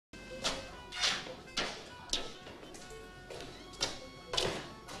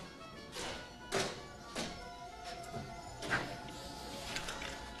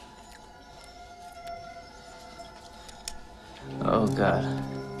God.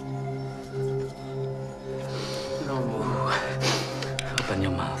 No more. Open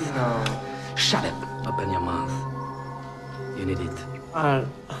your mouth. No. Shut up. Open your mouth. You need it.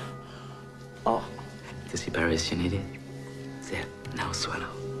 Oh. To see Paris, you need it. There. Now swallow.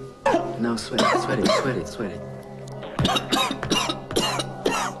 Now sweat it, sweat it, sweat it, sweat it.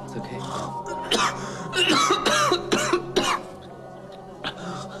 It's okay.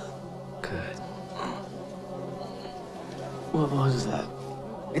 Good. What was that?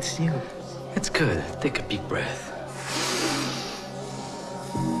 It's you. It's good. Take a big breath.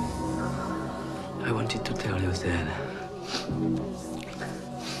 I wanted to tell you that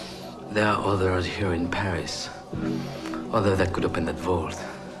there are others here in Paris. Others that could open that vault.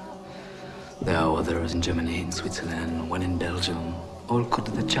 There are others in Germany, in Switzerland, one in Belgium. All could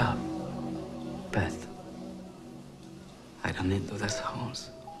do the job. But I don't need those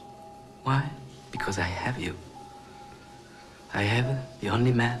assholes. Why? Because I have you. I have the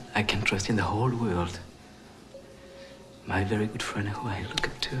only man I can trust in the whole world. My very good friend who I look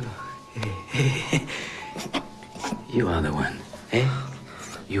up to. You are the one, eh?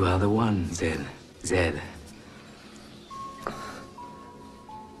 You are the one, Zed. Zed.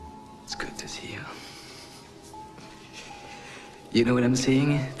 It's good to see you. You know what I'm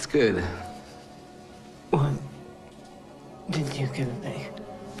saying? It's good. What did you give me?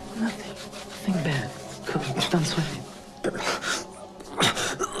 Nothing. Nothing bad. Come, don't sweat it.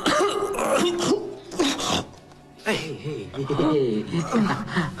 Hey. I'm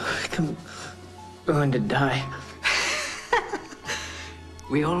going to die.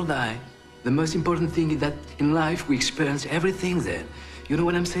 We all die. The most important thing is that in life we experience everything then. You know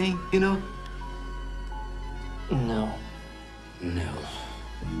what I'm saying? You know? No. No.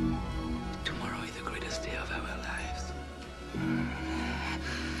 Tomorrow is the greatest day of our lives.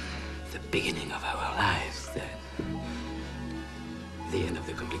 The beginning of our lives, then. The end of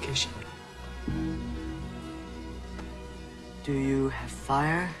the complication. Do you have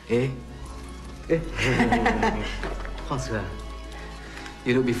fire? Eh? François,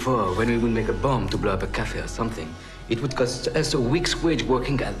 you know, before, when we would make a bomb to blow up a cafe or something, it would cost us a week's wage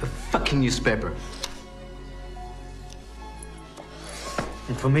working at a fucking newspaper.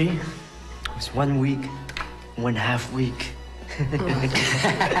 And for me, it was 1 week, 1/2 week.